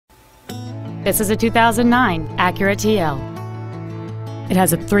This is a 2009 Acura TL. It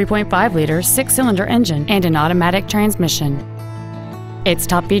has a 3.5-liter 6-cylinder engine and an automatic transmission. Its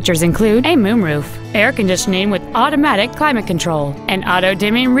top features include a moonroof, air conditioning with automatic climate control, an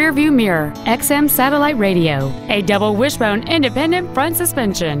auto-dimming rearview mirror, XM satellite radio, a double wishbone independent front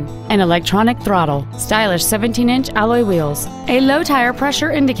suspension, an electronic throttle, stylish 17-inch alloy wheels, a low tire pressure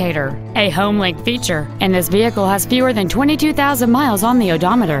indicator, a home link feature, and this vehicle has fewer than 22,000 miles on the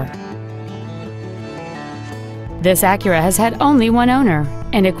odometer. This Acura has had only one owner,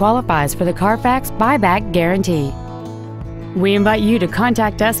 and it qualifies for the Carfax buyback guarantee. We invite you to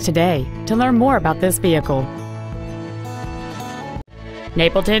contact us today to learn more about this vehicle.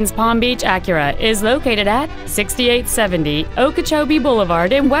 Napleton's Palm Beach Acura is located at 6870 Okeechobee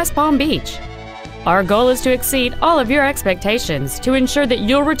Boulevard in West Palm Beach. Our goal is to exceed all of your expectations to ensure that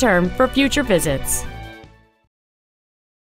you'll return for future visits.